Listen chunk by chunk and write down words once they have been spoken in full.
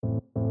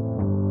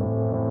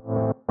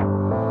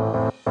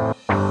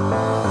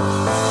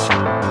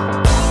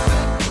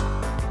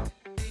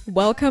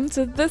Welcome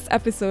to this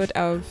episode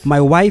of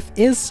My Wife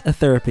is a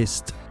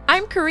Therapist.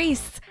 I'm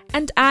Carice,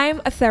 and I'm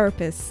a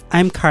therapist.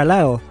 I'm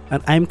Carlisle,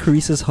 and I'm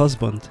Carice's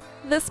husband.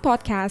 This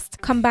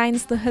podcast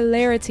combines the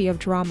hilarity of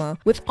drama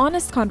with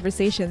honest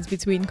conversations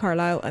between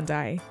Carlisle and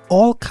I.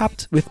 All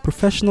capped with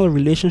professional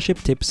relationship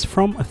tips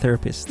from a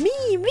therapist. Me,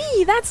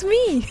 that's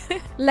me.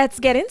 Let's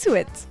get into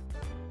it.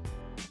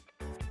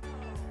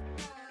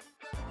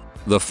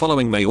 The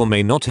following may or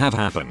may not have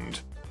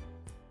happened.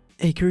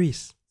 Hey,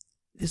 Carice,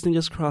 this thing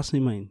just crossed my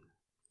mind.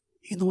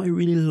 You know what I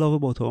really love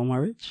about our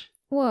marriage?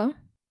 What?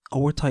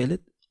 Our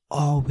toilet,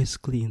 always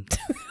clean.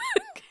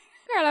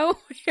 Carlisle, what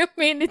do you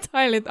mean the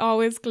toilet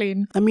always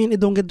clean? I mean, it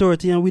don't get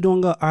dirty and we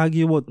don't get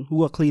argue about who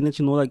will clean it,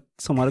 like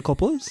some other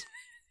couples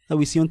that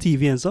we see on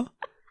TV and stuff.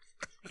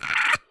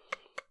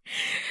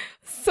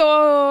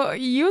 So,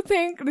 you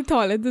think the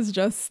toilet is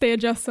just stay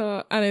just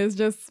and it's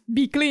just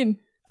be clean?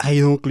 I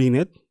don't clean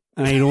it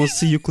and I don't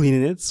see you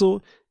cleaning it,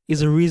 so it's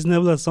a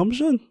reasonable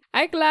assumption.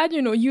 I'm glad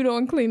you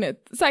don't clean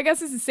it. So I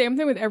guess it's the same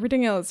thing with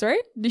everything else,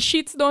 right? The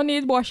sheets don't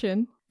need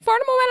washing. For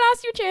the moment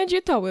last you change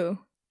your towel.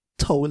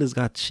 Towel has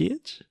got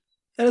change.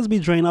 It has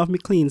been drying off my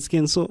clean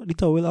skin, so the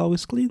towel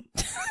always clean.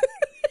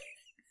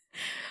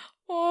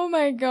 Oh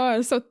my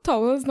gosh, so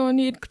towels don't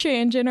need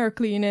changing or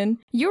cleaning.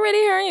 You really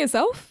hearing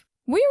yourself?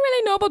 We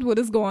really know about what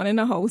is going on in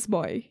the house,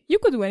 boy. You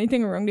could do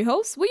anything around the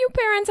house. Will your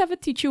parents ever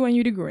teach you when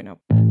you were growing up?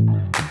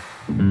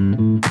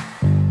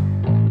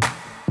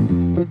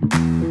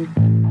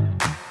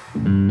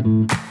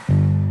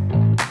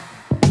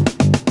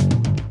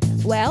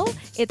 Well,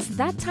 it's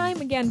that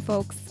time again,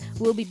 folks.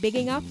 We'll be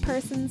bigging up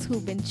persons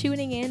who've been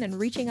tuning in and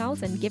reaching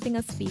out and giving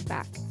us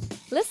feedback.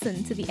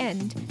 Listen to the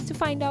end to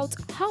find out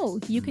how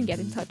you can get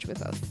in touch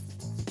with us.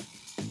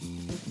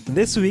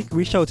 This week,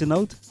 we're shouting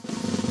out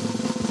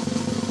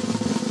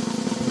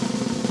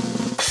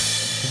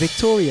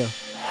Victoria.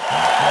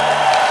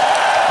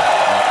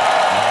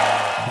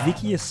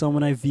 Vicky is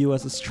someone I view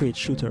as a straight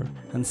shooter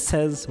and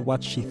says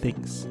what she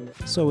thinks.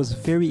 So I was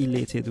very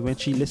elated when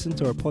she listened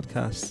to our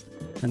podcast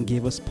and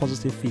gave us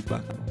positive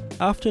feedback.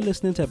 After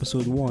listening to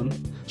episode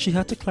 1, she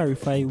had to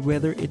clarify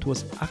whether it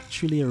was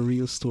actually a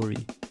real story.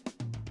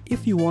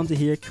 If you want to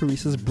hear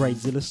Carice's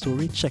Bridezilla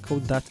story, check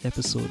out that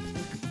episode.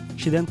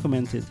 She then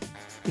commented,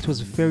 "It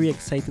was very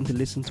exciting to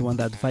listen to, and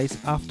the advice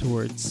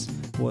afterwards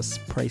was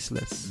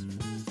priceless."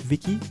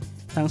 Vicky,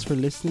 thanks for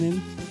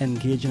listening,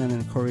 engaging and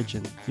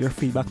encouraging. Your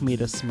feedback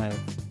made us smile.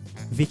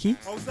 Vicky?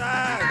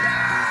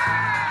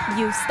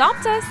 You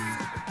stopped us.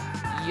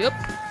 Yup,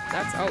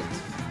 that's out.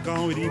 Go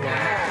on with you,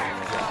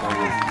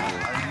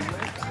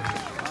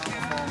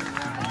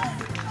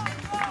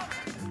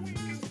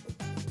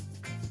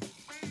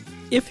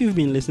 If you've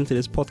been listening to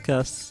this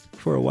podcast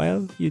for a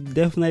while, you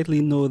definitely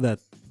know that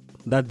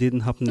didn't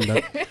happen.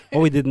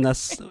 What we did in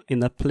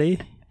that play,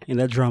 in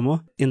that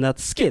drama, in that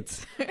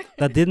skit,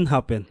 that didn't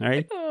happen,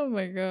 right? Oh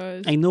my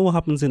gosh. I know what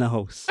happens in a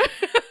house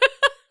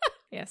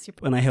Yes, you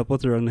when I help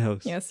out around the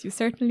house. Yes, you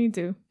certainly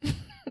do.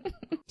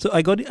 So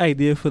I got the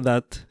idea for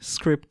that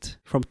script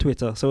from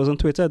Twitter. So I was on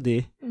Twitter a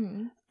day,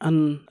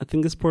 and I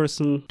think this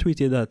person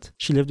tweeted that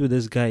she lived with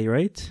this guy,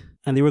 right?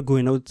 And they were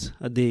going out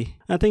a day.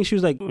 I think she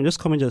was like, "I'm just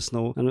coming just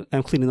now, and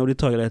I'm cleaning out the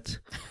toilet."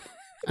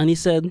 And he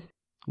said,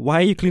 "Why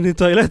are you cleaning the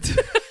toilet?"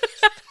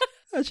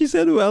 And she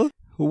said, "Well,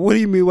 what do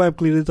you mean why I'm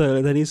cleaning the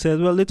toilet?" And he said,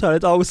 "Well, the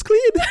toilet always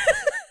clean."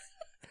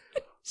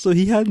 So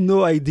he had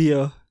no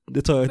idea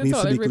the toilet needs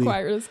to be clean.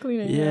 requires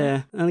cleaning.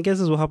 Yeah, and I guess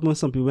that's what happens with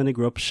some people when they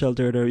grow up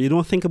sheltered, or you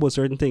don't think about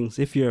certain things.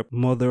 If your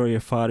mother or your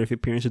father, if your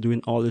parents are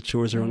doing all the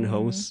chores around the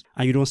house,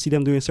 and you don't see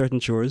them doing certain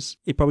chores,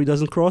 it probably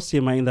doesn't cross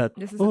your mind that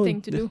This is a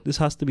thing to do. This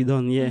has to be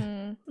done.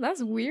 Yeah,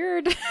 That's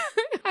weird.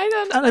 I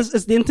don't and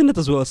it's the internet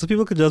as well, so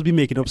people could just be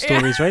making up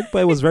stories, right?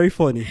 But it was very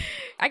funny.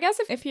 I guess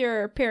if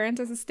your parent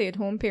is a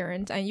stay-at-home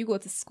parent and you go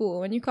to school,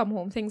 when you come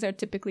home, things are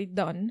typically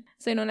done.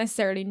 So you don't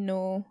necessarily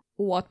know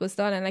what was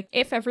done. And like,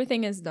 if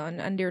everything is done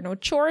and there are no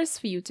chores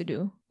for you to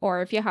do,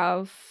 or if you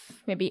have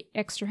maybe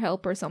extra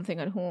help or something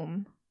at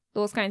home,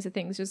 those kinds of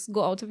things just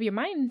go out of your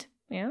mind.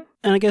 Yeah.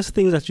 And I guess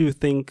things that you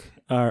think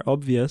are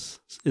obvious,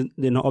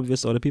 they're not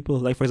obvious to other people.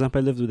 Like, for example,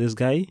 I lived with this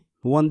guy.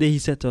 One day he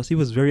said to us, he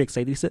was very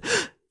excited. He said,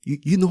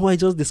 you know what I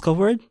just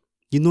discovered?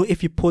 You know,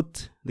 if you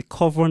put the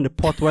cover on the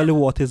pot while the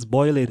water is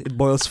boiling, it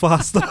boils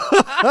faster.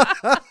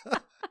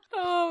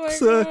 Oh my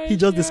So gosh, he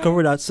just yeah.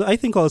 discovered that. So I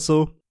think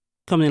also,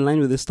 coming in line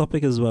with this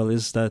topic as well,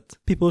 is that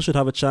people should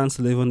have a chance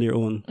to live on their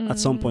own at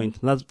some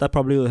point. That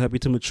probably will help you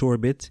to mature a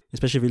bit,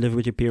 especially if you live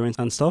with your parents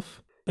and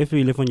stuff. If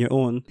you live on your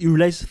own, you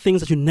realize things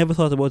that you never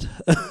thought about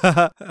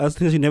has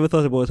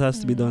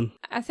to be done.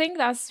 I think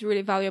that's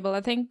really valuable.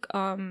 I think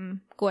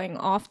going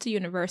off to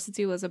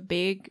university was a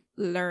big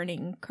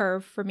learning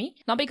curve for me.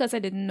 Not because I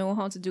didn't know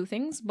how to do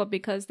things, but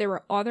because there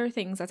were other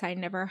things that I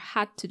never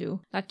had to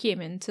do that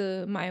came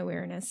into my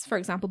awareness. For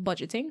example,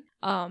 budgeting.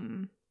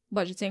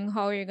 Budgeting,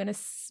 how you're going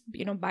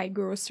to, buy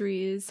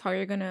groceries, how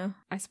you're going to,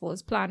 I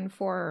suppose, plan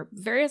for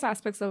various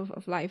aspects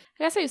of life.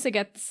 I guess I used to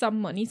get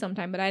some money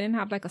sometime, but I didn't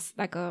have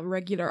like a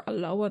regular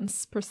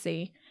allowance per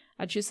se.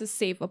 I choose to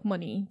save up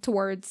money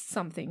towards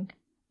something.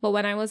 But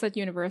when I was at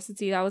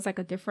university, that was like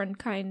a different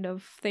kind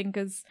of thing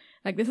because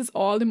like this is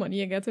all the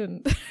money you get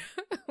in.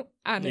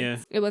 And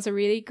it was a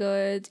really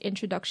good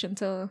introduction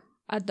to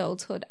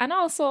adulthood. And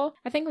also,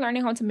 I think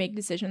learning how to make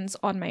decisions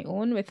on my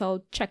own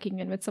without checking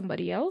in with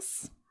somebody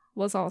else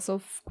was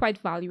also quite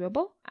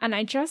valuable. And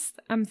I just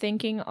am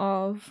thinking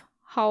of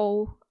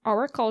how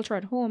our culture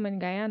at home in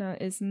Guyana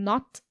is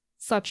not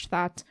such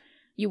that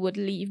you would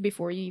leave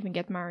before you even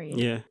get married.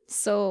 Yeah.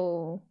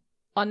 So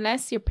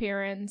unless your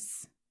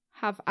parents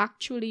have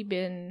actually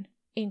been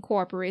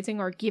incorporating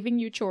or giving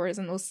you chores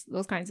and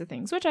those kinds of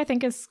things, which I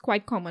think is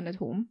quite common at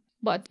home.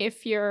 But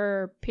if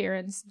your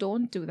parents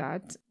don't do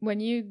that, when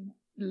you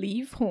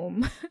leave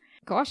home,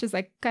 gosh, it's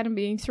like kind of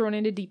being thrown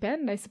in the deep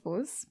end, I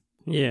suppose.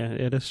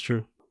 Yeah, that's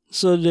true.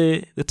 So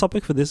the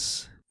topic for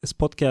this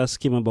podcast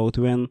came about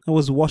when I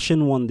was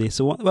washing one day.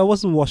 So I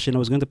wasn't washing, I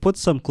was going to put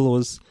some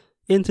clothes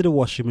into the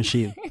washing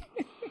machine.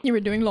 You were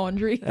doing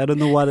laundry. I don't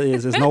know what it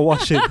is. It's not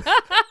washing.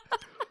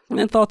 And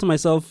I thought to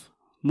myself,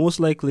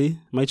 most likely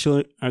my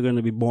children are going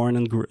to be born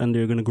and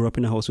they're going to grow up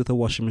in a house with a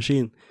washing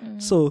machine.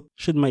 So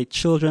should my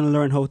children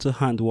learn how to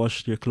hand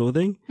wash their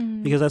clothing?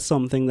 Because that's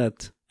something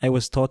that I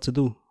was taught to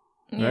do,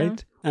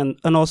 right? And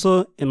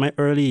also in my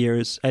early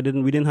years,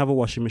 we didn't have a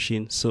washing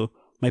machine. So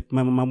my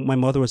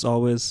mother was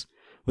always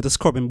with a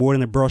scrubbing board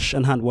and a brush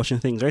and hand washing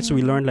things, right? So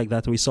we learned like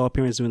that. And we saw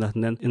parents doing that.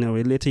 And then in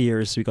our later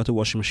years, we got a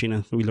washing machine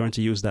and we learned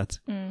to use that.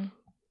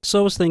 So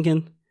I was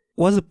thinking,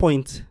 what's the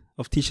point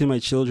of teaching my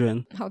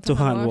children how to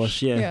hand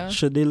wash? Yeah.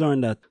 Should they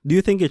learn that? Do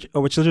you think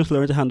our children should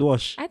learn to hand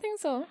wash? I think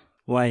so.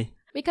 Why?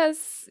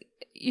 Because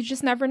you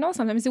just never know.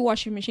 Sometimes the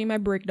washing machine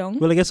might break down.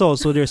 Well, I guess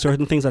also there are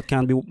certain things that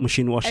can be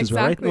machine washed as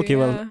well, right? Okay, yeah.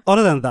 well,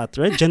 other than that,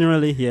 right?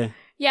 Generally, yeah.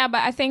 Yeah,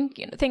 but I think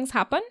things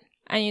happen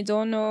and you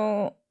don't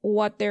know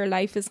what their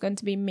life is going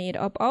to be made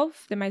up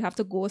of. They might have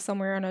to go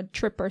somewhere on a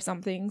trip or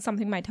something.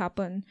 Something might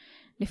happen.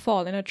 They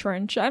fall in a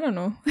trench. I don't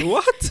know.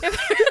 What?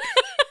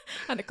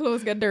 And the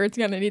clothes get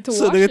dirty and they need to wash it.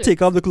 So they're going to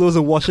take off the clothes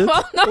and wash it?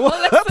 Well, no,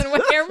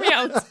 listen, hear me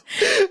out.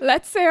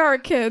 Let's say our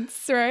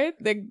kids, right?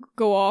 They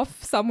go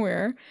off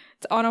somewhere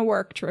on a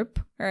work trip,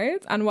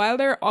 right? And while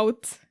they're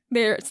out,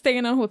 they're staying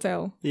in a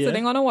hotel,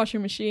 sitting on a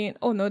washing machine.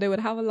 Oh no, they would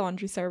have a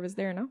laundry service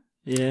there, no?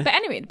 Yeah. But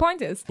anyway, the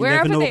point is, you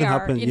wherever they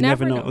are, you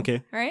never know.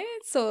 Okay. Right?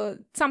 So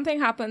something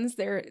happens,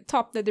 their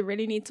top that they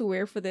really need to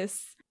wear for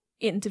this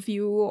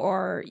interview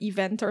or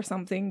event or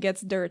something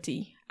gets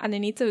dirty and they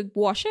need to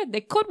wash it.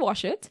 They could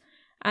wash it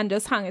and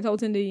just hang it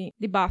out in the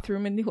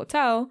bathroom in the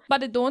hotel.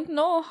 But they don't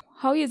know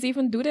how you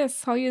even do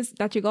this. How you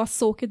that you gotta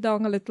soak it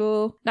down a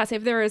little. That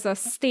if there is a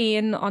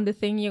stain on the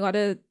thing, you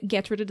gotta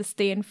get rid of the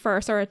stain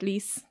first, or at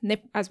least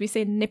nip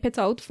it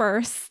out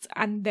first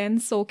and then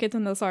soak it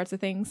and those sorts of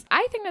things.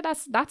 I think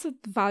that's a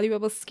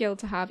valuable skill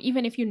to have,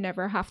 even if you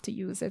never have to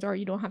use it or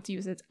you don't have to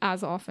use it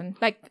as often.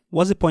 Like,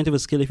 what's the point of a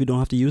skill if you don't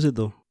have to use it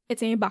though?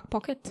 It's in your back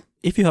pocket.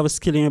 If you have a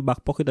skill in your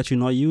back pocket that you're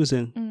not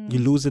using, you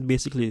lose it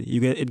basically.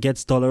 It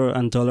gets duller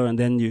and duller, and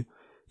then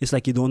it's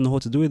like you don't know how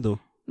to do it though.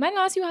 When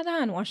last you had to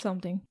hand wash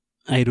something?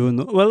 I don't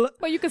know. Well,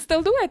 but you can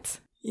still do it.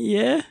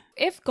 Yeah.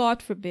 If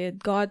God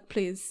forbid, God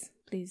please,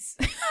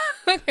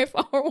 if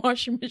our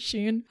washing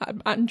machine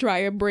and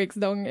dryer breaks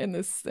down in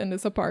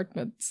this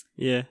apartment,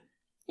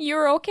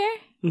 you're okay.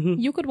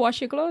 You could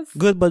wash your clothes.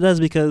 Good, but that's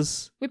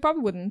because we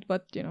probably wouldn't.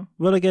 But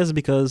well, I guess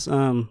because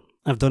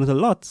I've done it a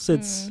lot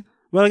since.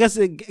 Well, I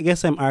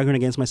guess I'm arguing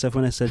against myself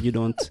when I said you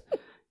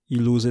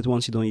lose it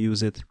once you don't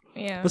use it.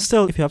 Yeah. But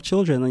still, if you have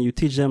children and you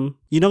teach them,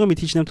 you're not going to be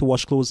teaching them to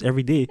wash clothes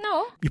every day.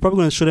 No. You're probably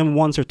going to show them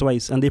once or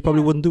twice, and they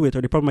probably wouldn't do it,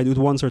 or they probably might do it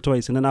once or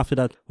twice, and then after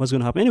that, what's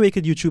going to happen? Anyway, you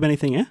could YouTube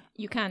anything, eh?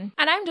 You can.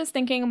 And I'm just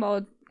thinking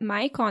about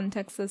my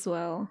context as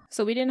well.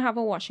 So we didn't have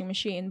a washing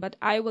machine, but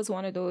I was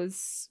one of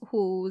those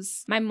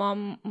my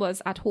mom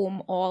was at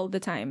home all the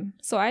time.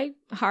 So I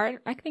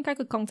think I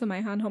could count on my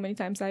hand how many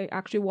times I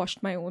actually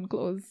washed my own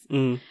clothes.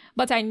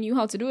 But I knew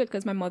how to do it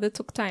because my mother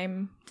took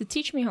time to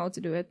teach me how to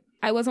do it.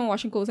 I wasn't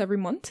washing clothes every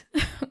month.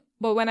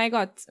 But when I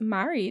got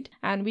married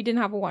and we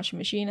didn't have a washing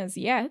machine as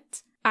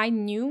yet, I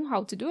knew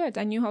how to do it.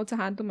 I knew how to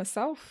handle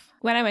myself.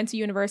 When I went to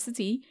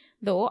university,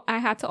 though, I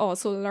had to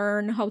also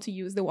learn how to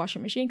use the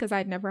washing machine because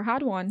I'd never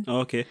had one.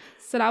 Okay.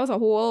 So that was a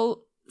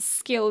whole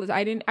skill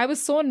that I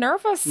was so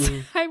nervous.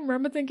 I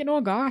remember thinking,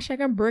 oh gosh, I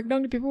can break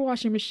down the people's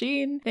washing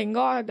machine. Thank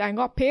God, I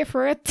got to pay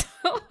for it.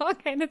 All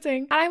kind of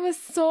thing. And I was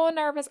so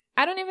nervous.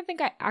 I don't even think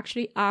I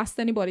actually asked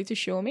anybody to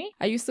show me.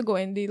 I used to go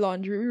in the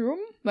laundry room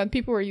when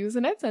people were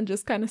using it and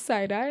just kind of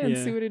side eye and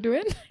see what they're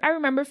doing. I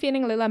remember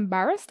feeling a little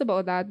embarrassed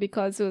about that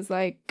because it was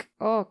like,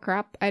 oh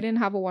crap, I didn't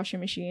have a washing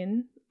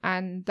machine.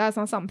 And that's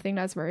not something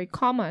that's very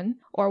common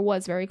or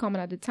was very common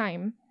at the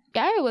time.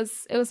 Yeah, it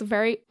was a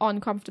very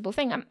uncomfortable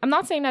thing. I'm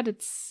not saying that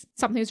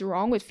something's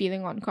wrong with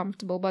feeling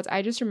uncomfortable, but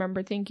I just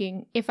remember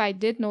thinking if I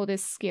did know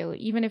this skill,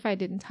 even if I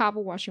didn't have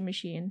a washing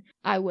machine,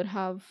 I would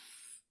have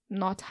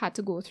not had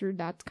to go through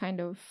that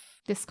kind of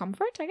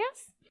discomfort, I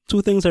guess.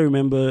 Two things I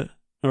remember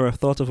or I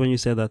thought of when you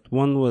said that.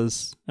 One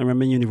was, I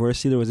remember in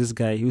university there was this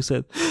guy who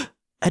said,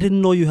 I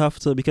didn't know you have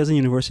to, because in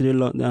university,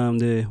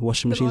 the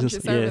washing The machines.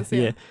 laundry service,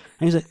 yeah.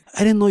 And he's like, I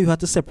didn't know you had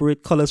to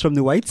separate colors from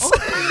the whites. And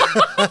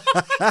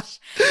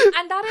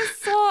that is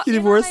so...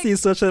 University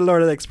is such a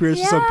learning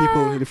experience for some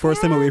people. The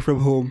first time away from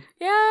home.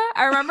 Yeah,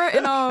 I remember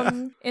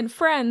in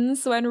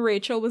Friends when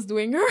Rachel was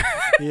doing her...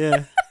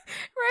 Yeah.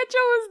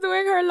 Rachel was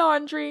doing her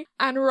laundry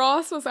and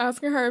Ross was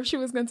asking her if she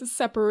was going to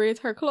separate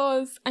her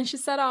clothes. And she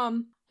said,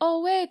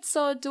 oh wait,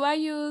 so do I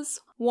use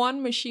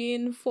one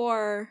machine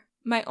for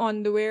my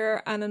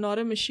underwear and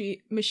another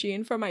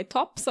machine for my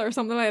tops or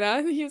something like that?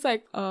 And he was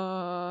like,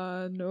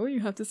 no, you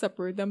have to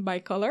separate them by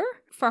color.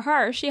 For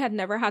her, she had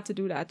never had to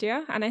do that,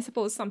 yeah? And I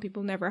suppose some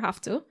people never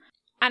have to.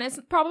 And it's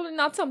probably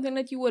not something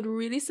that you would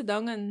really sit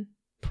down and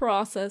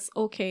process,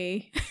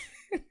 okay...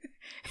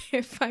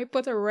 If I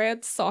put a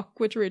red sock,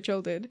 which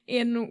Rachel did,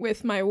 in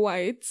with my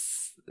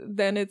whites,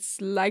 then it's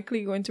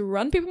likely going to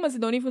run. People must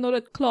don't even know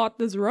that cloth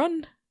does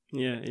run.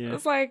 Yeah.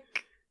 It's like,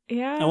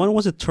 yeah. I wonder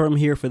what's the term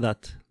here for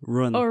that?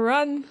 Run. Oh,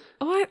 run.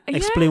 Oh, yeah.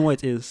 Explain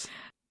what it is.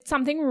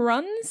 Something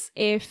runs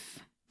if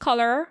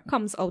color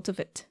comes out of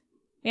it.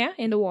 Yeah,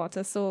 in the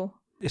water. So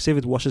Say if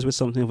it washes with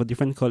something of a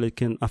different color, it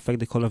can affect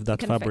the color of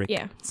that fabric.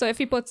 Yeah. So if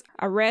you put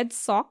a red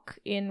sock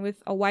in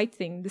with a white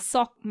thing, the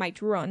sock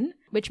might run,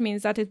 which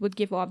means that it would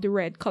give off the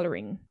red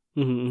coloring.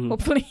 Mm-hmm.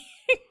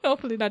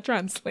 Hopefully that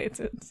translates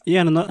it.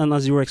 Yeah, and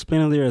as you were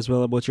explaining there as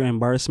well about your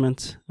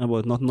embarrassment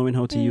about not knowing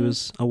how to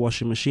use a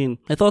washing machine,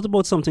 I thought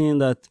about something in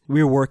that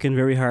we're working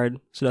very hard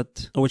so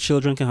that our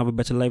children can have a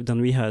better life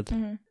than we had.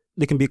 Mm-hmm.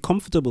 They can be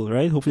comfortable,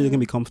 right? Hopefully they can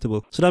be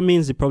comfortable. So that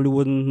means they probably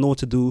wouldn't know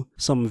to do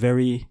some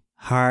very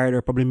hard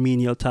or probably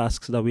menial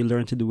tasks that we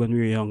learned to do when we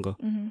were younger.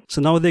 Mm-hmm.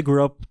 So now they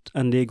grew up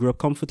and they grew up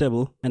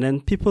comfortable, and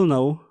then people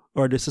now,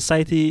 or the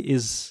society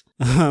is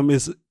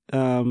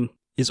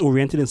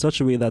oriented in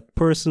such a way that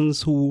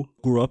persons who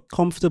grew up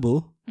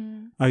comfortable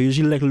are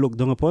usually like looked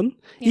down upon,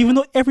 even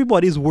though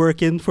everybody's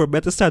working for a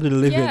better standard of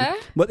living. Yeah.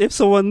 But if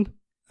someone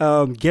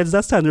gets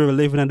that standard of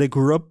living and they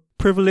grew up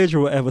privileged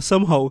or whatever,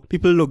 somehow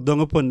people look down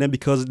upon them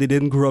because they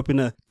didn't grow up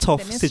in a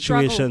tough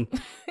situation.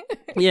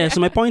 Yeah,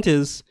 so my point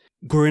is,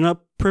 growing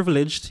up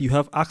privileged, you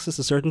have access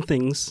to certain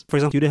things. For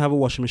example, you didn't have a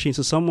washing machine.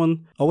 So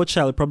our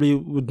child probably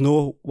would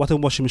know what a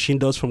washing machine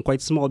does from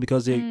quite small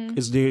because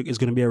it's going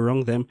to be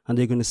around them and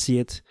they're going to see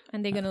it.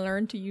 And they're going to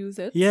learn to use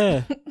it.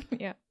 Yeah.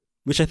 Yeah.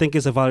 Which I think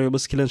is a valuable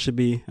skill and should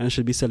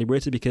be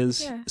celebrated,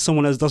 because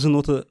someone else doesn't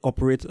know to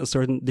operate a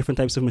certain different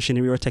types of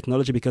machinery or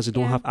technology because they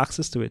don't have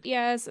access to it.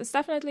 Yes, it's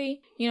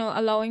definitely,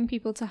 allowing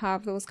people to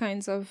have those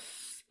kinds of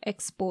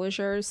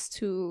exposures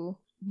to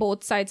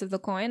both sides of the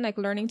coin, like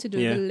learning to do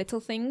the little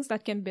things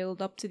that can build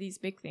up to these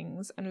big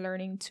things and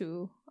learning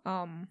to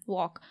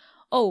walk.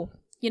 Oh,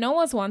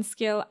 what's one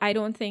skill I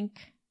don't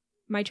think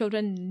my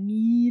children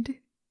need?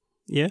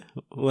 Yeah,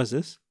 what's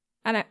this?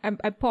 And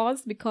I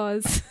paused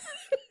because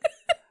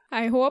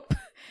I hope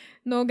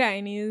no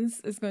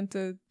Guyanese is going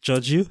to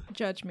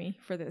judge me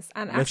for this.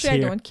 And Let's actually,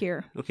 hear. I don't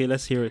care. Okay,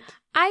 let's hear it.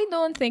 I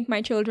don't think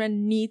my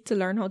children need to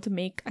learn how to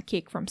make a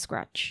cake from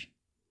scratch.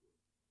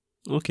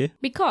 Okay.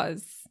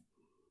 Because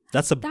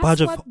that's a badge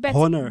of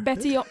honor.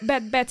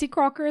 Betty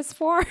Crocker is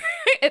for.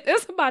 It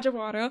is a badge of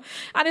honor.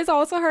 And it's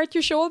also hurt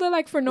your shoulder,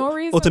 like, for no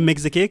reason. Oh, to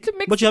mix the cake?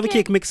 But you have a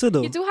cake mixer,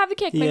 though. You do have the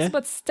cake mix,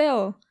 but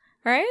still,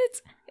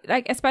 right?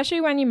 Like,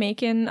 especially when you're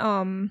making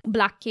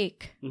black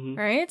cake,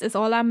 right? It's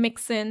all that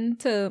mixing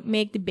to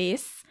make the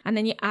base. And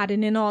then you're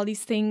adding in all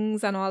these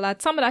things and all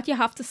that. Some of that you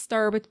have to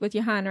stir with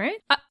your hand, right?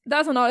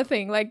 That's another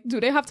thing. Like, do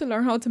they have to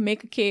learn how to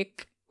make a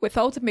cake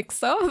without a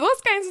mixer?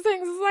 Those kinds of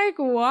things. It's like,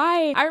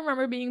 why? I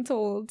remember being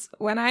told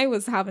when I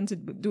was having to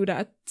do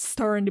that,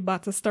 stirring the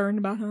batter.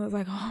 I was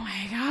like, oh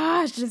my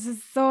gosh, this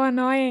is so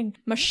annoying.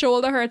 My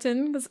shoulder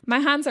hurting because my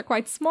hands are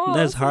quite small.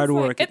 That's hard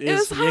work. Like, it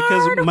is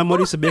hard. Because my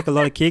mother used to bake a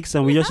lot of cakes,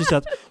 and we just used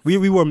to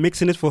we were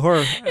mixing it for her,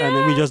 and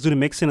then we just do the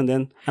mixing, and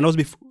that was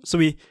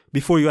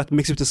before you had to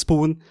mix it with a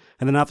spoon,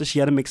 and then after she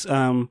had to mix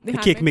the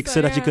cake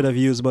mixer that you could have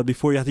used, but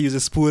before you had to use a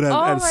spoon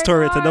and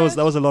stir it, and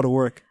that was a lot of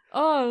work.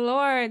 Oh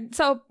Lord!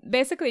 So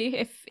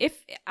basically,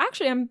 if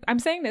actually I'm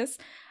saying this,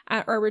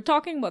 or we're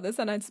talking about this,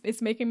 and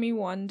it's making me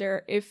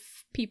wonder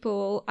if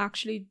people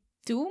actually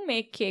do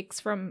make cakes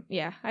from.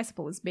 Yeah, I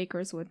suppose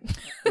bakers would.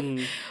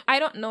 I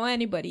don't know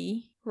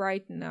anybody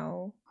right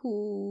now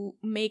who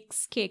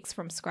makes cakes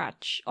from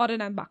scratch, other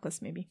than Bacchus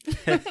maybe.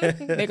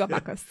 They got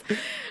Bacchus,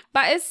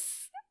 but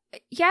it's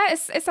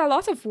a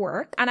lot of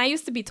work. And I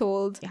used to be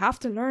told, you have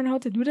to learn how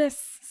to do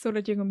this so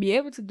that you're going to be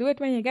able to do it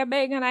when you get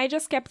big. And I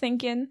just kept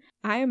thinking,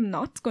 I am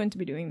not going to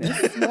be doing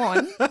this.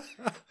 One,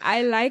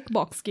 I like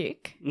box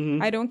cake.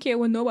 I don't care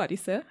what nobody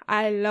says.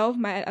 I love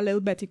my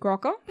little Betty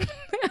Crocker.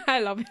 I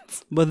love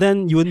it. But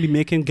then you wouldn't be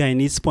making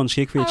Guyanese sponge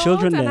cake for your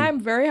children then. And I'm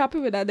very happy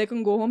with that. They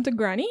can go home to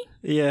Granny.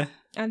 Yeah.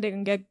 And they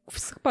can get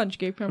sponge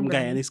cake from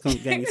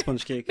Guyanese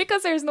sponge cake.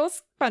 Because there's no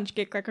sponge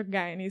cake like a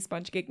Guyanese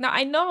sponge cake. Now,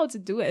 I know how to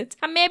do it.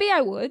 And maybe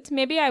I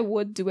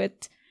would do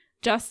it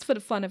just for the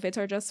fun of it,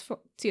 or just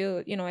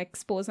to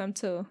expose them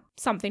to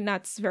something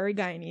that's very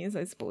Guyanese,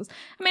 I suppose.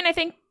 I mean, I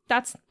think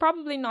that's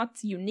probably not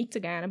unique to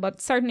Guyana, but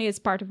certainly it's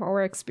part of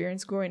our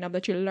experience growing up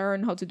that you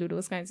learn how to do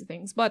those kinds of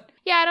things. But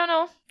yeah, I don't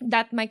know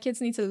that my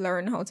kids need to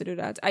learn how to do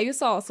that. I used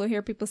to also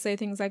hear people say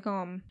things like,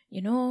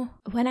 you know,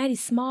 when I was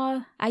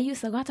small, I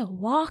used to got to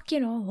walk,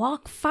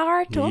 walk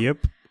far too. Yep.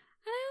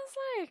 And I was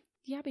like,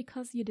 yeah,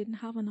 because you didn't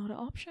have another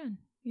option.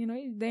 You know,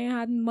 they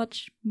hadn't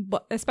much,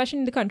 but especially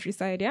in the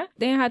countryside, yeah,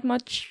 they had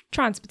much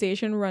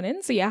transportation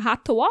running, so you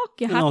had to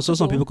walk. And also,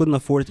 some people couldn't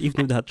afford it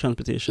even if they had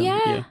transportation.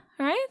 Yeah.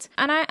 Right?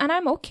 And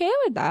I'm okay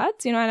with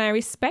that, and I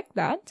respect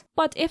that.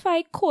 But if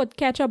I could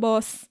catch a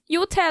bus,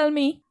 you tell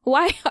me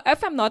why,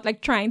 if I'm not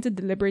like trying to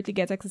deliberately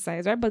get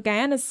exercise, right? But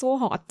Guyana is so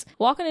hot.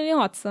 Walking in the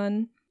hot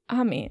sun,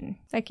 I mean,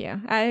 like, yeah,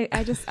 I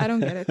don't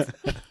get it.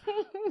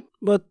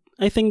 But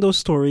I think those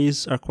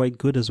stories are quite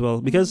good as well,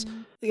 because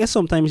I guess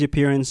sometimes your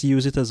parents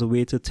use it as a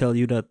way to tell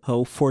you that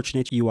how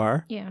fortunate you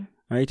are. Yeah.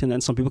 Right? And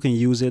then some people can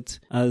use it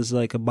as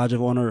like a badge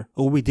of honor.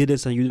 Oh, we did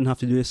this and you didn't have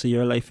to do this, so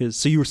your life is...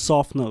 So you're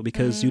soft now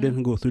because you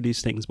didn't go through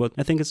these things. But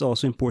I think it's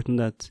also important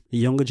that the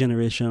younger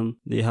generation,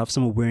 they have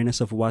some awareness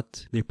of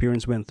what their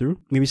parents went through.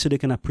 Maybe so they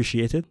can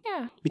appreciate it.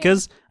 Yeah.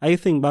 Because I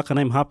think back and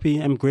I'm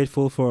happy, I'm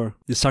grateful for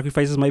the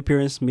sacrifices my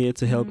parents made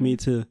to help me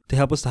to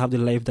help us to have the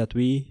life that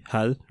we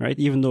had, right?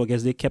 Even though I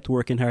guess they kept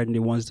working hard and they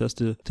wanted us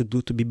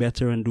to be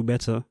better and do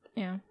better.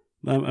 Yeah.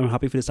 I'm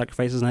happy for the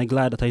sacrifices and I'm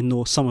glad that I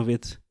know some of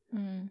it.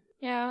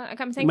 Yeah, like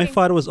I'm thinking... My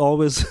father was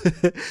always...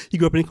 he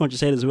grew up in the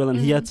countryside as well, and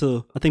he had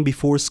to, I think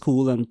before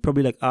school and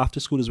probably like after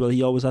school as well,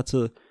 he always had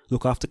to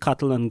look after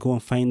cattle and go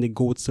and find the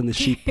goats and the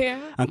sheep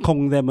and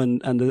count them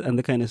and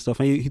the kind of stuff.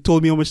 And he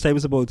told me how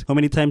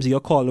many times he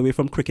got called away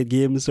from cricket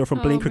games or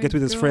from playing cricket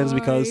with his friends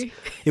because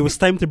it was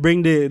time to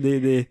bring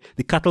the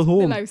cattle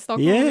home. The livestock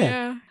home,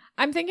 yeah.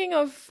 I'm thinking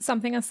of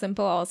something as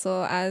simple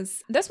also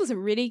as this was a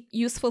really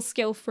useful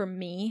skill for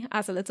me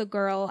as a little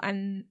girl,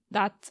 and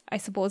that I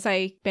suppose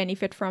I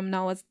benefit from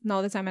now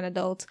that I'm an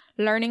adult,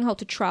 learning how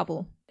to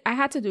travel. I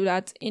had to do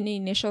that in the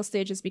initial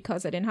stages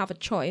because I didn't have a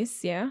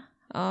choice, yeah.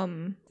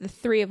 The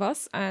three of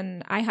us,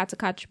 and I had to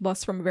catch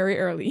bus from very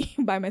early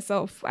by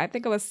myself. I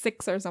think I was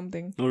 6 or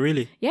something. Oh,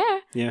 really? Yeah.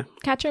 Yeah.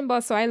 Catching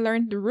bus. So I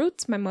learned the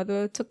route. My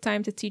mother took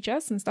time to teach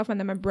us and stuff, and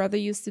then my brother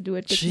used to do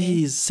it with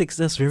me. Jeez, 6,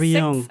 that's very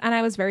young. And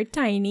I was very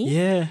tiny.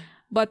 Yeah.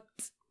 But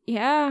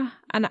yeah,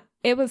 and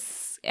I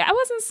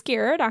wasn't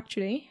scared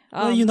actually.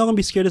 Well, you're not going to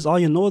be scared, that's all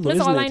you know though,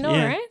 that's isn't all it? I know,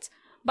 right?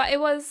 But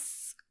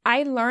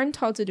I learned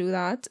how to do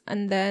that,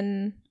 and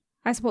then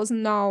I suppose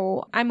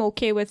now I'm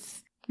okay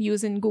with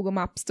using Google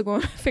Maps to go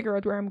and figure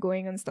out where I'm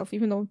going and stuff,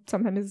 even though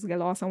sometimes I get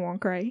lost and won't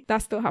cry.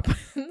 That still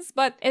happens.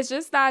 But it's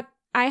just that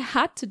I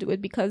had to do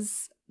it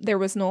because there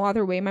was no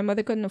other way. My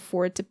mother couldn't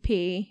afford to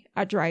pay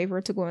a driver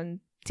to go and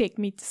take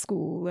me to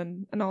school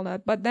and all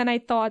that. But then I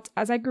thought,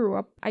 as I grew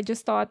up, I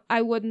just thought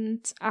I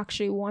wouldn't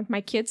actually want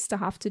my kids to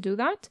have to do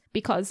that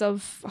because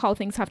of how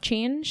things have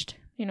changed.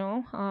 When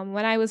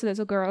I was a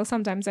little girl,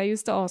 sometimes I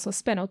used to also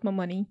spend out my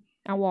money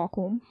and walk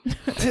home.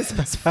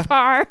 It's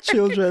far.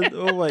 Children,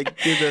 oh my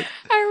goodness.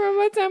 I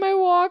remember a time I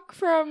walked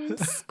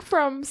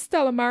from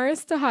Stella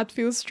Maris to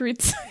Hatfield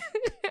Street.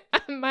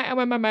 and I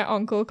went by my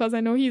uncle because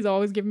I know he's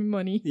always giving me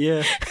money.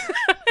 Yeah.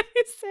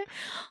 I said,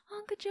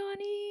 Uncle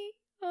Johnny,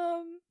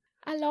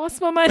 I lost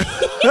my money.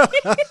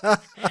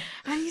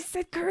 And he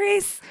said,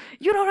 Chris,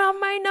 you don't have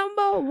my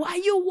number. Why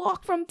you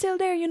walk from till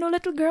there?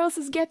 Little girls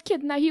is get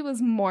kidnapped. He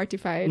was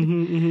mortified.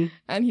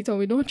 And he told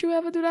me, don't you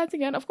ever do that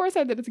again? Of course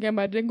I did it again,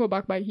 but I didn't go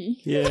back by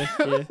he. Yeah.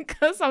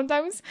 Because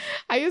sometimes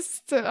I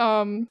used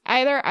to,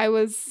 either I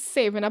was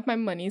saving up my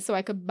money so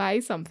I could buy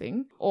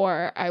something,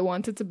 or I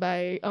wanted to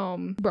buy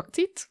brook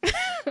teeth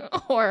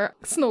or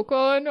snow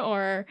cone,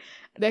 or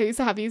they used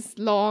to have these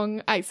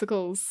long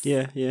icicles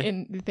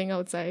in the thing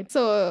outside.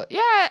 So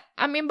yeah,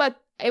 I mean,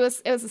 but it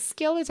was a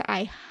skill that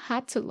I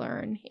had to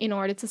learn in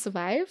order to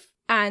survive,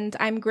 and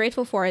I'm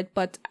grateful for it.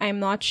 But I'm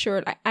not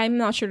sure that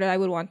I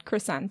would want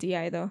Chrysanthi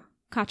either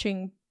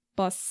catching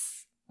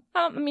bus.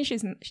 I mean,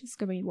 she's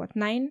gonna be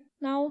 9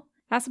 now.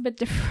 That's a bit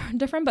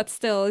different, but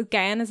still,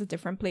 Guyana is a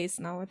different place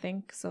now, I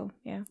think. So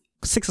yeah.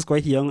 6 is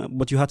quite young,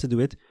 but you had to do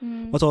it.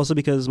 But also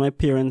because my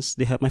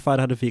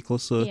father had a vehicle,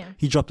 so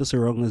he dropped us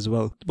around as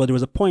well. But there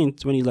was a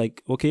point when he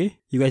like, okay,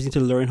 you guys need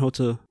to learn how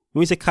to... When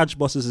we say catch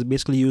buses, it's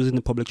basically using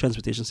the public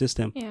transportation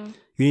system. Yeah.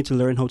 You need to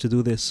learn how to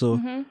do this. So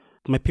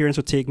my parents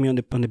would take me on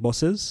the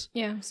buses.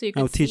 Yeah, so you could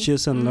I would teach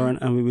us and learn,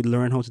 and we would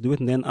learn how to do it.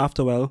 And then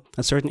after a while,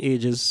 at certain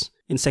ages,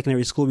 in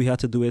secondary school, we had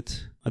to do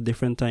it at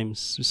different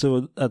times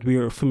so that we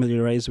were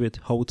familiarized with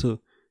how to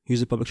use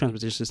the public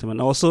transportation system.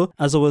 And also,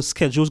 as our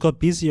schedules got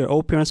busier,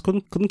 our parents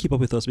couldn't keep up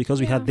with us because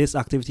we had this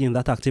activity and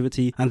that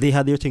activity, and they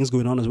had their things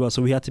going on as well.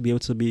 So we had to be able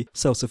to be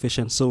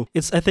self-sufficient. So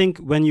I think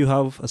when you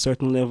have a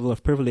certain level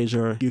of privilege,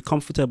 or you're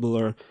comfortable,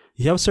 or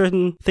you have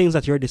certain things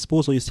at your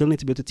disposal, you still need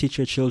to be able to teach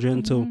your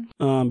children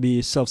to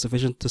be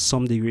self-sufficient to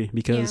some degree,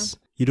 because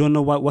you don't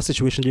know what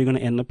situation you're going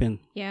to end up in.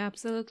 Yeah,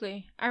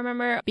 absolutely. I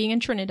remember being in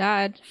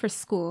Trinidad for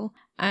school,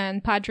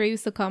 and Padre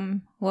used to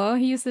come. Well,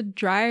 he used to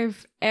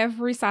drive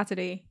every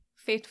Saturday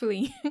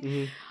faithfully.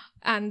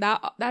 And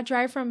that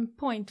drive from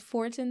Point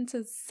Fortin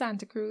to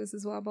Santa Cruz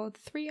is about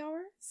 3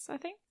 hours, I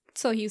think.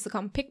 So he used to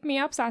come pick me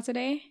up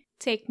Saturday,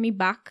 take me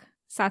back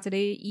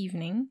Saturday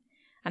evening,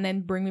 and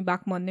then bring me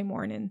back Monday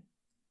morning.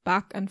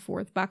 Back and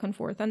forth, back and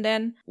forth. And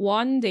then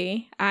one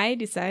day I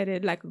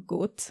decided, like a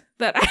goat,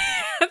 that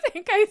I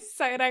think I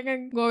decided I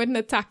can go with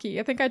Nataki.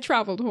 I think I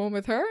traveled home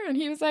with her, and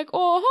he was like,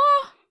 oh,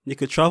 You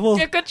could travel.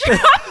 you could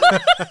travel.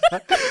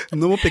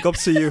 No more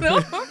pickups to you. No.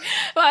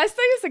 Well, I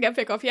still used to get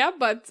pickup, yeah,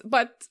 but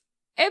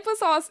it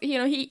was also,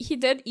 he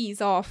did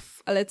ease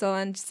off a little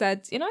and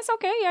said, it's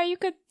okay, yeah, you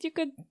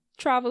could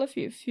travel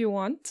if you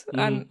want.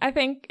 And I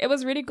think it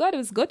was really good. It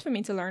was good for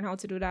me to learn how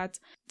to do that,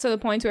 to the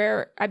point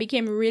where I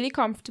became really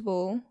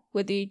comfortable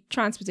with the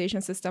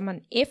transportation system.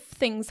 And if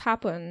things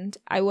happened,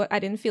 I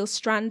didn't feel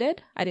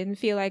stranded. I didn't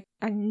feel like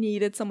I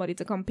needed somebody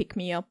to come pick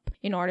me up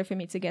in order for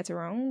me to get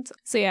around.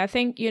 So yeah, I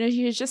think,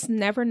 you just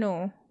never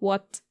know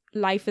what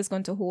life is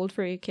going to hold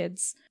for your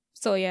kids.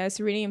 So yeah, it's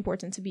really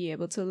important to be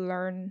able to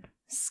learn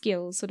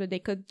skills so that they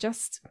could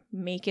just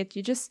make it.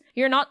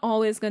 You're not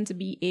always going to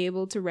be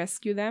able to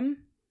rescue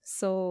them.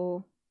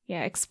 So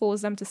yeah,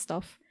 expose them to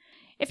stuff.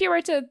 If you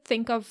were to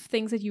think of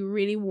things that you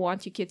really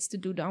want your kids to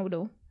do now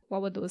though,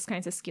 what would those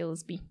kinds of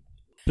skills be?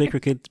 Play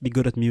cricket, be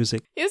good at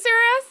music. You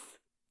serious?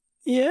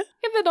 Yeah.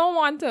 If they don't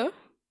want to?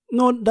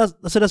 No, that's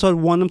what I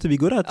want them to be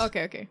good at.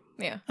 Okay.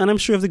 Yeah. And I'm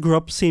sure if they grow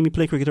up seeing me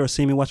play cricket or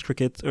seeing me watch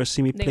cricket or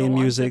see me They playing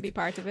don't music, want to be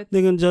part of it.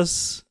 they can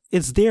just,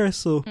 it's there.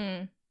 So,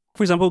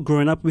 for example,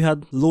 growing up, we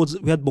had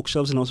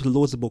bookshelves and also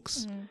loads of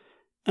books.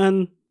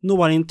 And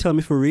nobody didn't tell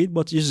me to read,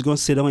 but you just go and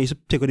sit down and you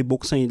just take out the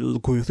books and you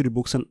go through the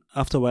books. And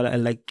after a while, I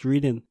liked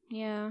reading.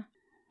 Yeah.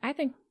 I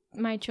think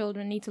my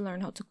children need to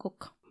learn how to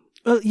cook.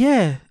 Well,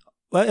 yeah.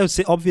 Well, I would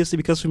say obviously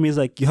because for me it's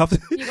like you have to,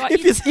 gotta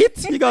if it's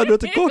eat, you gotta know how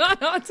to You cook.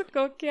 gotta know how to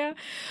cook, yeah.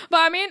 But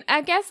I mean,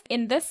 I guess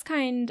in this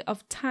kind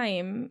of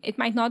time, it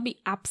might not be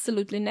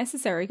absolutely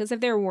necessary, because if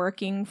they're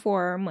working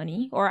for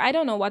money, or I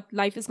don't know what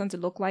life is going to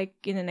look like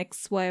in the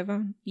next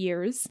whatever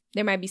years,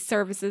 there might be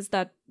services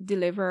that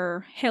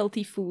deliver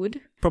healthy food.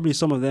 Probably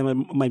some of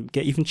them might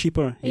get even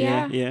cheaper.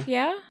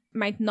 Yeah.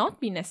 Might not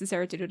be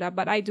necessary to do that,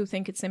 but I do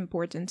think it's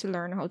important to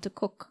learn how to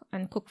cook,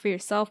 and cook for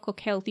yourself,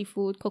 cook healthy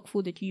food, cook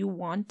food that you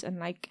want, and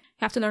like you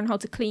have to learn how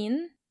to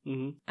clean.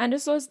 And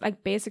just those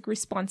like basic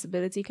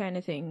responsibility kind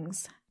of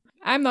things.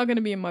 I'm not going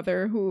to be a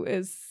mother who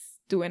is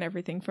doing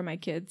everything for my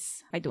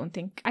kids. I don't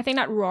think. I think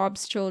that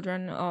robs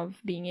children of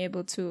being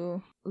able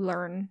to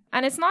learn.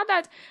 And it's not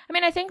that,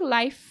 I think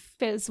life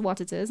is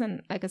what it is.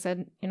 And like I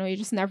said, you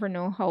just never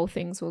know how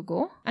things will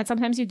go. And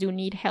sometimes you do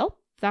need help.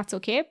 That's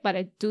okay, but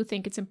I do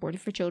think it's important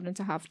for children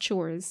to have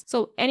chores.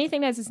 So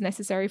anything that is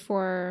necessary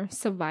for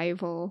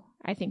survival,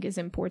 I think is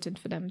important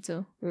for them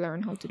to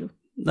learn how to do.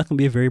 That can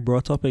be a very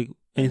broad topic.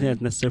 Anything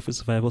that's necessary for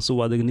survival. So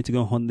what, they need to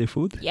go and hunt their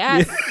food?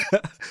 Yes.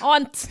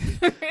 Hunt.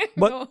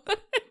 But No.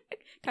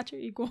 Catch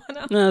your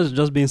iguana. no, it's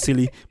just being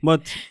silly.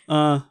 But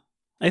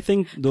I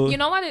think though. You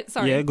know what?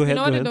 Sorry. Yeah, go ahead.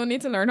 You know what? I don't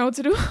need to learn how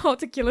to do? How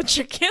to kill a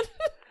chicken.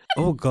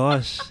 Oh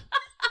gosh,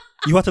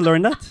 you had to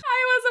learn that.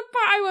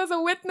 I was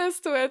a witness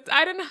to it.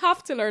 I didn't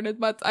have to learn it,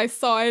 but I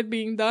saw it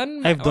being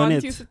done. I've done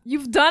it.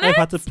 You've done it? I've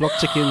had to pluck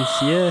chickens.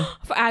 Yeah.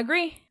 For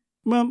agri?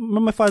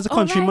 My father's a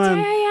countryman.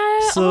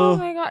 Yeah. So oh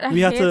my God. I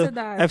we had hated to.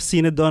 that. I've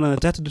seen it done, and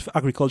I had to do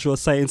agricultural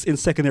science in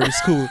secondary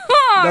school.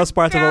 Oh, that was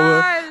part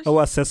gosh. of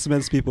our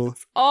assessments, people.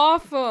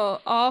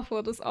 Awful.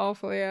 It was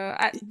awful,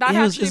 yeah.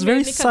 It's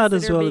very sad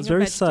as well. It's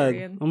very sad.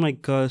 sad. Oh my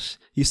gosh.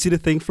 You see the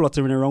thing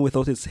fluttering around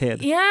without its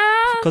head. Yeah.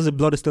 Because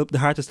the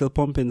heart is still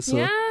pumping. So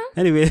Yeah.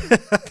 anyway.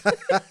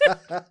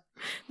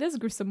 This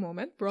gruesome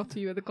moment brought to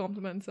you with the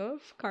compliments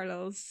of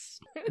Carlos.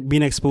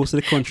 Being exposed to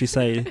the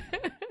countryside.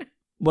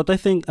 But I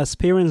think as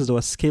parents, though,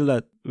 a skill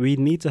that we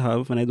need to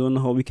have, and I don't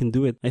know how we can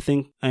do it. I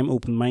think I'm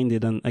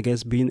open-minded, and I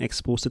guess being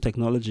exposed to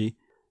technology,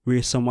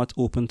 we're somewhat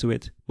open to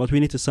it. But we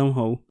need to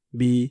somehow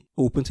be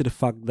open to the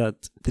fact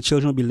that the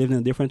children will be living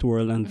in a different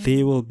world, and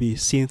they will be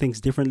seeing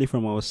things differently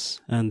from us,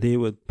 and they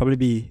would probably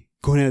be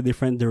going in a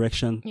different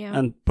direction,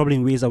 and probably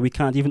in ways that we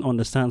can't even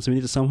understand. So we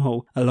need to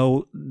somehow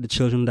allow the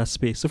children that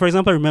space. So for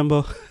example, I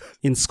remember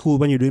in school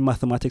when you're doing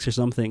mathematics or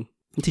something,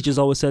 the teachers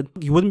always said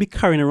you wouldn't be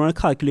carrying around a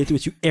calculator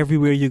with you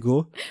everywhere you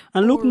go.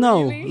 And look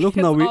now,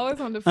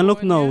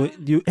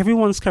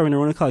 everyone's carrying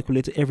around a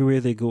calculator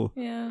everywhere they go.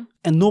 Yeah.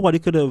 And nobody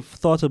could have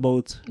thought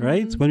about,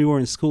 right, when we were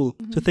in school.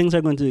 So things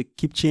are going to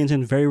keep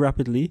changing very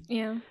rapidly.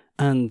 Yeah.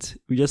 And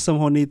we just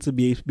somehow need to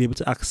be able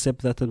to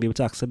accept that, and be able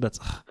to accept that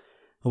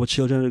our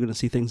children are going to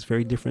see things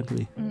very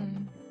differently.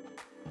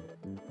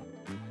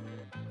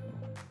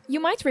 You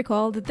might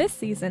recall that this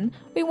season,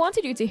 we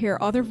wanted you to hear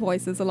other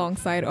voices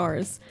alongside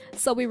ours,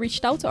 so we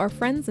reached out to our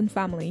friends and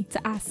family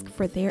to ask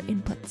for their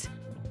input.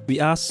 We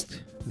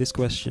asked this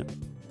question.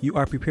 You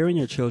are preparing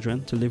your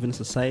children to live in a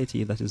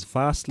society that is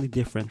vastly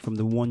different from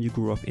the one you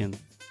grew up in.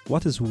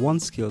 What is one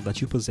skill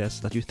that you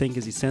possess that you think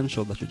is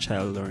essential that your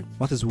child learn?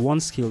 What is one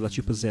skill that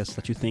you possess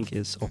that you think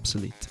is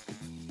obsolete?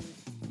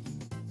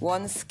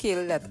 One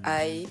skill that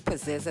I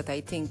possess that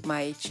I think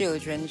my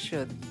children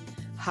should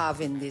have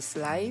in this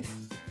life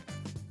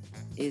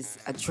is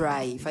a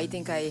drive. I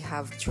think I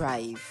have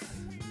drive,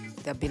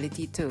 the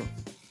ability to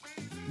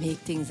make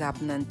things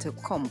happen and to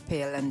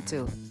compel and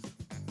to,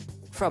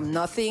 from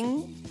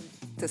nothing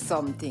to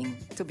something,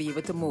 to be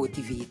able to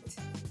motivate.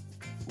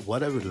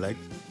 What I would like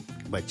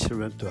my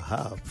children to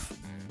have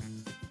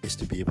is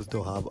to be able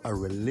to have a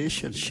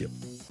relationship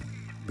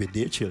with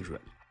their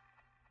children,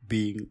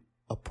 being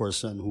a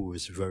person who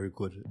is very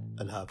good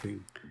at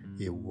having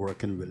a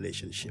working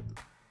relationship.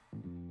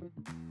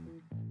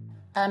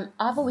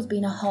 I've always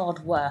been a hard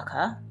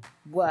worker,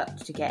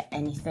 worked to get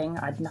anything.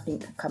 Nothing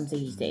comes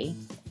easy.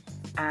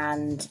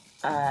 And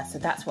so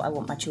that's what I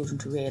want my children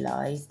to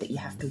realise, that you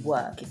have to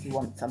work if you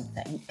want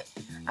something.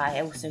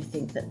 I also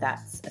think that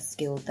that's a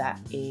skill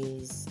that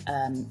is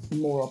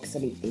more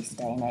obsolete this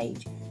day and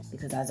age,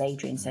 because as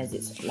Adrian says,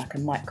 it's like a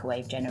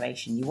microwave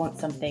generation. You want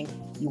something,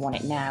 you want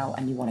it now,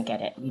 and you want to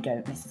get it. You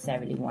don't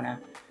necessarily want to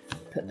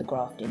put the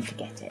graft in to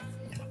get it.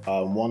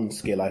 One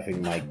skill I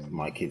think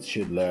my kids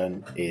should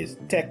learn is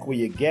take what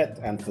you get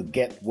and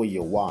forget what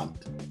you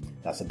want.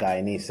 That's a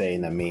Guyanese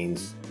saying that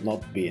means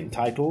not be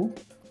entitled,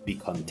 be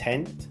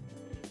content.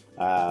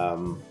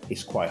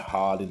 It's quite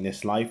hard in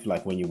this life,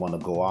 like when you want to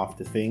go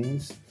after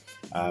things.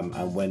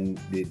 And when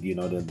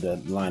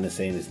the line is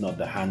saying it's not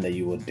the hand that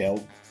you were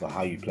dealt, but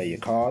how you play your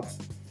cards.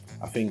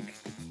 I think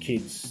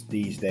kids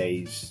these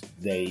days,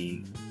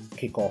 they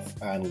kick off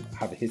and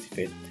have a hissy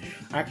fit.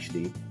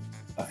 Actually,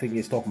 I think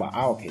it's talking about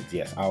our kids.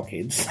 Yes, our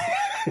kids.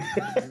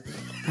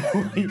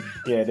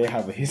 Yeah, they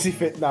have a hissy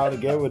fit now and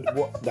again with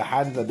the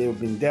hands that they've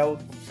been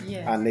dealt,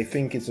 and they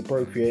think it's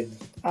appropriate.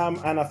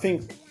 And I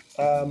think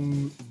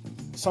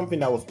something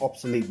that was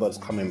obsolete but is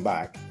coming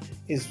back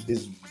is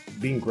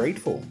being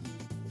grateful.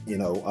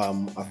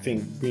 I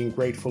think being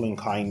grateful and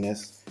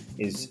kindness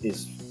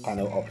is kind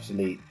of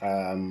obsolete.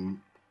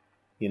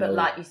 But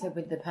like you said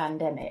with the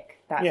pandemic,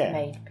 that's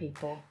made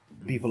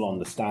people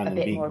understand and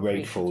be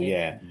grateful.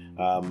 Yeah,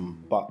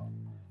 but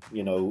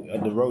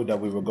the road that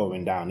we were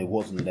going down, it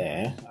wasn't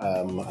there.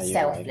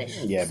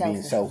 Selfish.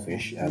 Being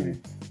selfish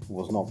and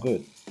was not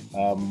good.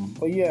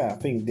 But I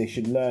think they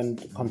should learn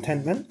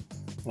contentment.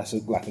 That's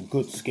like a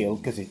good skill,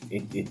 because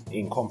it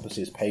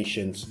encompasses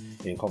patience,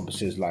 it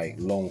encompasses like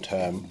long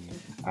term,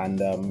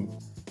 and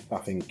I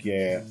think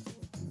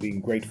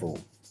being grateful.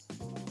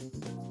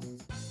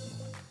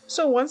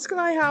 So one skill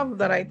I have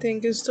that I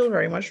think is still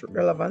very much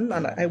relevant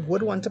and I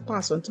would want to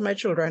pass on to my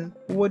children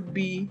would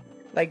be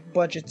like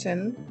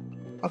budgeting,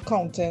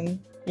 accounting,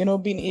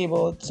 being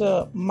able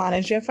to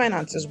manage their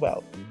finances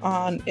well.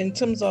 And in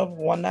terms of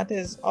one that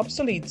is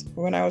obsolete,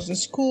 when I was in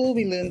school,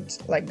 we learned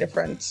like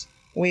different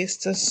ways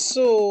to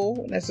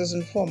sew, this is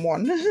in Form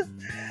 1,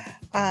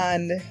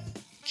 and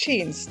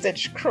chain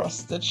stitch, cross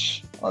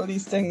stitch, all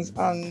these things.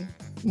 And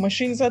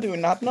machines are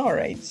doing that now,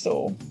 right?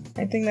 So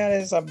I think that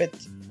is a bit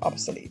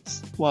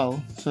obsolete.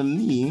 Well, for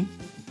me,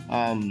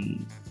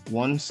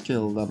 one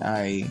skill that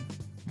I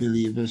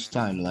believe is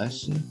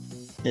timeless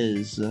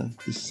is the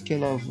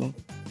skill of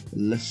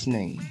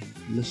listening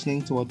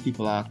to what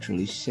people are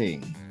actually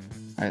saying,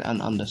 right,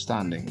 and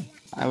understanding.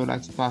 I would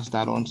like to pass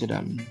that on to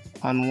them.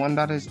 And one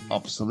that is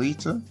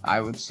obsolete,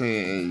 I would say,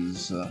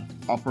 is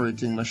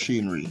operating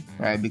machinery,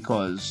 right?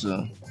 Because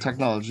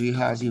technology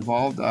has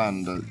evolved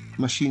and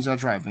machines are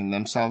driving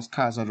themselves,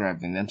 cars are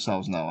driving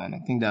themselves now, and I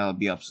think that will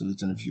be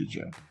obsolete in the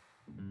future.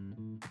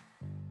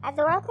 As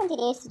the world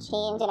continues to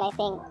change, and I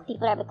think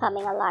people are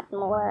becoming a lot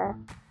more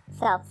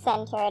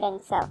self-centered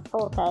and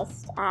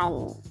self-focused,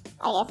 and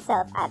I guess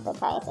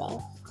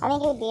self-advertising, I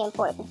think it would be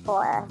important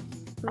for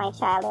my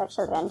child or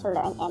children to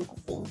learn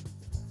empathy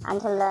and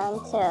to learn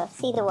to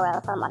see the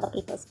world from other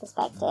people's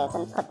perspectives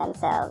and put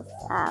themselves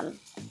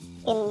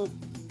in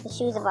the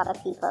shoes of other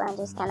people and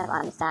just kind of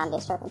understand their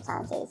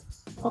circumstances,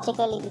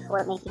 particularly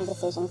before making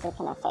decisions that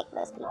can affect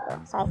those people.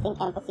 So I think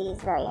empathy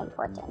is very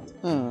important.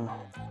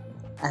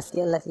 A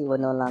skill that you would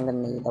no longer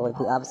need, that would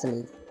be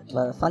obsolete.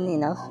 Well, funny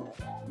enough,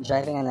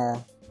 driving on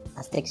a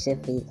stick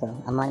shift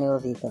vehicle, a manual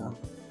vehicle,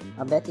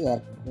 or better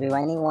yet,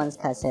 rewinding one's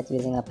cassette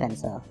using a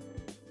pencil.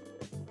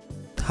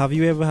 Have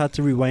you ever had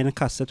to rewind a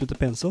cassette with a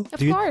pencil? Of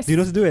course. Do you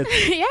know how to do it?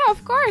 Yeah,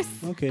 of course.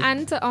 Okay.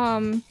 And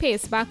to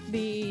paste back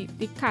the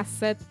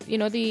cassette,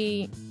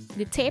 the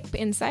tape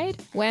inside.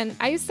 When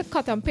I used to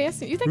cut and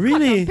paste, you think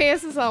really? Cut and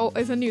paste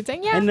is a new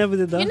thing? Yeah. I never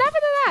did that. You never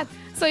did that.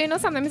 So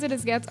sometimes you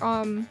just get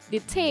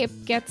the tape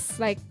gets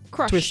like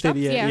crushed twisted, up.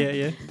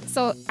 Yeah.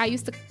 So I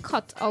used to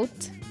cut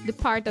out the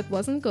part that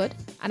wasn't good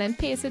and then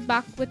paste it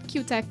back with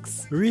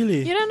Q-Tex.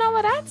 Really? You don't know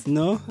about that?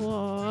 No.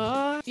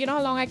 What? You know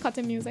how long I cut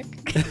in music?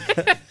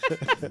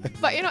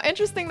 But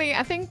interestingly,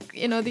 I think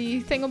the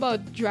thing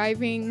about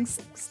driving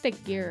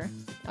stick gear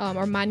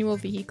or manual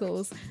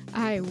vehicles,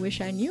 I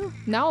wish I knew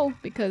now,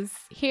 because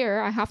here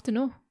I have to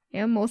know.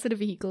 Yeah, most of the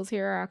vehicles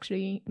here are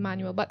actually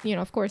manual, but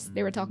of course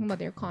they were talking about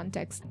their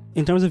context.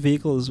 In terms of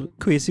vehicles,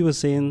 Kwesi was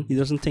saying he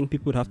doesn't think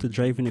people would have to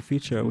drive in the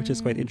future, which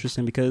is quite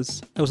interesting,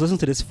 because I was listening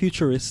to this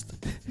futurist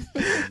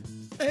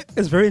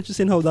It's very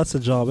interesting how that's a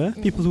job, eh?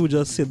 People who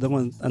just sit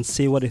down and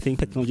say what they think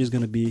technology is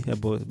going to be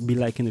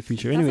like in the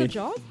future. Anyway, That's a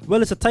job?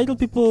 Well, it's a title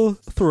people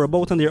throw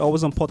about, and they're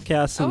always on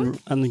podcasts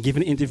and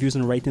giving interviews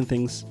and writing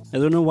things. I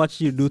don't know what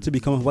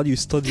you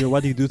study or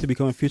what you do to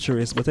become a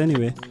futurist, but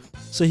anyway.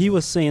 So he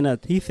was saying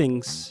that he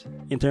thinks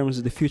in terms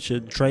of the future,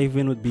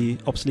 driving would be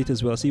obsolete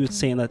as well. So he was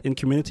saying that in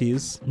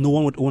communities, no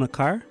one would own a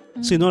car.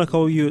 So you know, like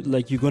how you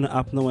go on an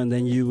app now and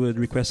then you would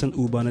request an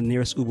Uber and the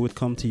nearest Uber would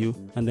come to you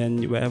and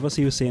then wherever. So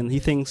he was saying he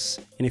thinks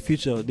in the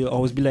future there'll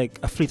always be like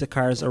a fleet of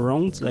cars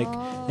around, like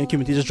in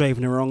community just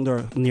driving around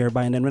or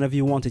nearby, and then whenever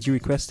you want it you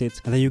request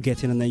it and then you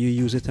get in and then you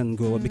use it and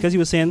go. Because he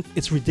was saying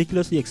it's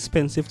ridiculously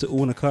expensive to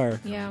own a car.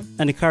 Yeah.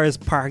 And the car is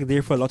parked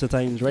there for a lot of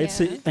times, right? Yeah.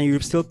 So and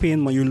you're still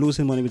paying money, you're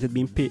losing money with it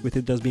being paid, with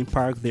it just being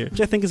parked there.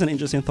 Which I think is an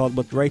interesting thought,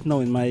 but right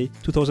now in my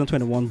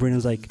 2021 brain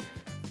is like,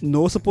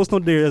 no, suppose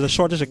not there's a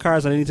shortage of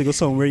cars and I need to go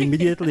somewhere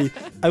immediately.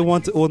 I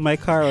want to own my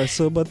car or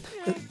so, but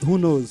who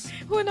knows?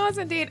 Who knows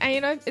indeed. And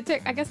you know,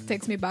 I guess it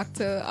takes me back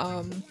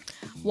to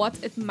what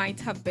it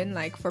might have been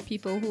like for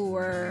people who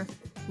were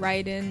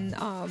riding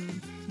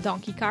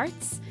donkey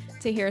carts,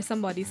 to hear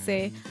somebody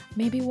say,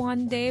 maybe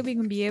one day we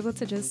can be able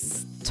to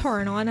just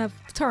turn on a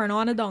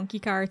donkey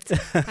cart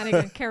and it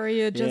can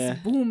carry you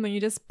boom, and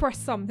you just press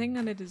something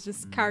and it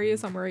just carry you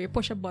somewhere. You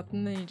push a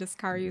button and you just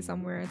carry you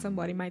somewhere, and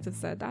somebody might have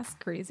said, that's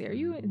crazy, are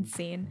you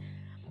insane?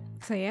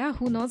 So yeah,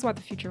 who knows what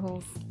the future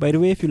holds. By the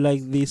way, if you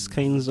like these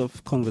kinds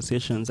of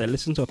conversations, I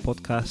listened to a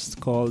podcast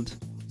called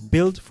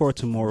Build for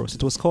Tomorrow. So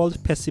it was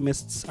called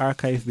Pessimists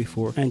Archive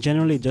before, and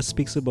generally it just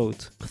speaks about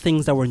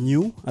things that were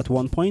new at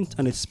one point,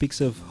 and it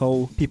speaks of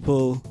how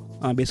people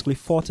basically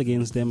fought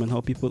against them and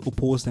how people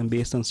opposed them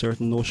based on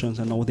certain notions,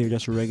 and now they're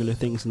just regular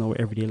things in our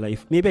everyday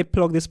life. Maybe I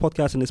plugged this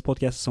podcast and this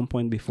podcast at some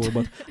point before,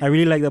 but I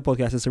really like that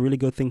podcast. It's a really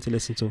good thing to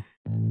listen to.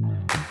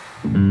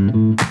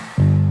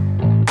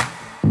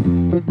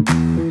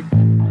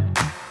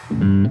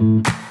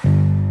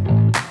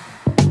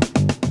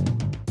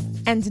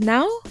 And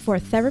now for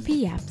Therapy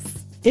Yaps.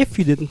 If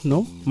you didn't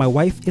know, my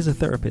wife is a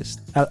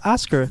therapist. I'll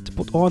ask her to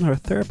put on her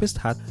therapist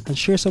hat and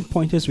share some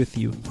pointers with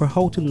you for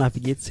how to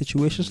navigate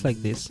situations like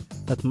this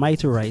that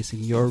might arise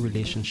in your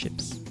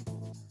relationships.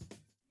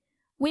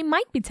 We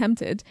might be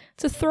tempted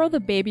to throw the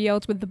baby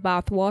out with the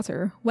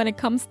bathwater when it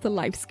comes to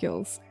life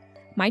skills.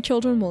 My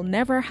children will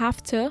never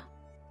have to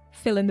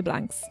fill in the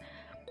blanks.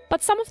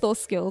 But some of those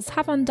skills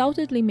have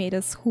undoubtedly made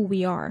us who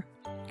we are.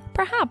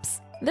 Perhaps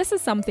this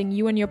is something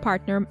you and your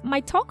partner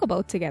might talk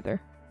about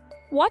together.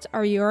 What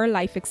are your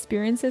life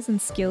experiences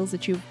and skills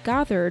that you've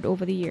gathered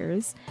over the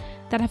years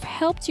that have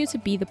helped you to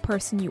be the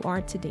person you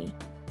are today?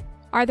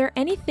 Are there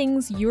any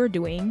things you're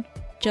doing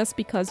just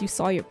because you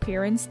saw your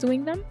parents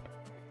doing them?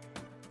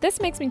 This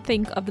makes me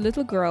think of the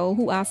little girl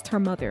who asked her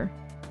mother,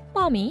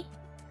 "Mommy,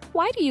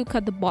 why do you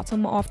cut the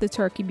bottom off the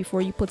turkey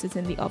before you put it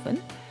in the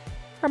oven?"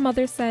 Her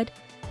mother said,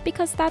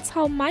 "Because that's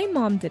how my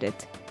mom did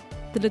it."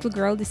 The little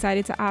girl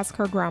decided to ask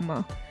her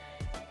grandma,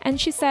 and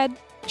she said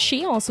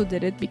she also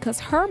did it because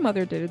her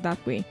mother did it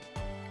that way.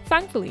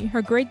 Thankfully,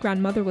 her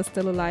great-grandmother was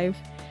still alive,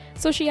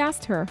 so she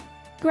asked her,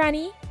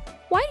 "Granny,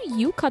 why do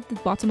you cut the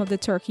bottom of the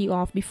turkey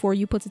off before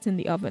you put it in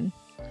the oven?"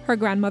 Her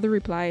grandmother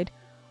replied,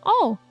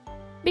 "Oh,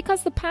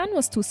 because the pan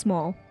was too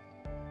small."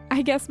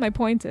 I guess my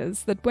point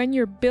is that when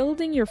you're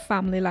building your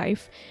family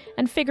life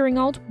and figuring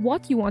out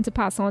what you want to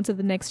pass on to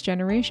the next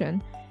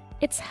generation,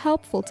 it's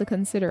helpful to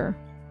consider,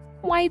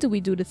 why do we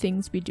do the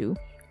things we do,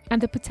 and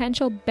the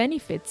potential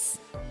benefits,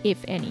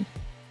 if any.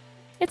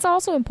 It's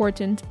also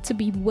important to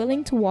be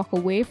willing to walk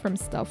away from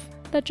stuff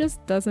that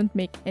just doesn't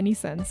make any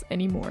sense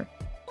anymore.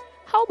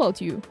 How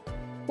about you?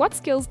 What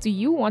skills do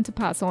you want to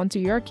pass on to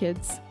your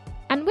kids?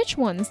 And which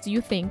ones do you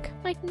think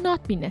might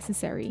not be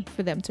necessary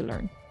for them to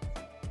learn?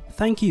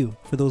 Thank you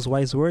for those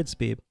wise words,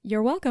 babe.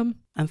 You're welcome.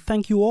 And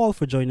thank you all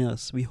for joining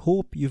us. We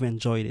hope you've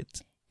enjoyed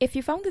it. If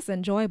you found this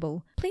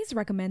enjoyable, please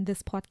recommend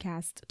this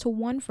podcast to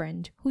one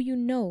friend who you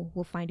know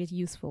will find it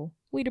useful.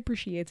 We'd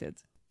appreciate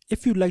it.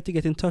 If you'd like to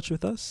get in touch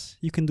with us,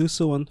 you can do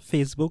so on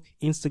Facebook,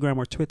 Instagram,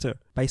 or Twitter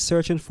by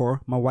searching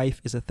for My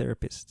Wife is a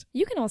Therapist.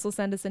 You can also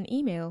send us an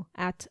email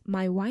at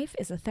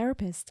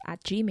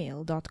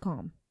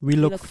mywifeisatherapist@gmail.com. We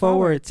look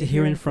forward to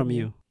hearing from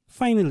you.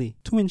 Finally,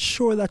 to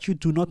ensure that you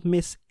do not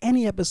miss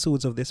any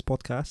episodes of this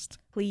podcast,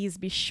 please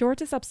be sure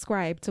to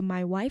subscribe to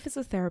My Wife is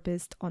a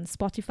Therapist on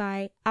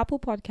Spotify, Apple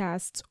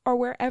Podcasts, or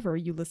wherever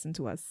you listen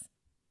to us.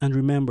 And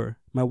remember,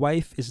 my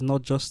wife is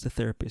not just a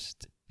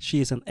therapist. She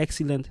is an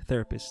excellent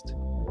therapist.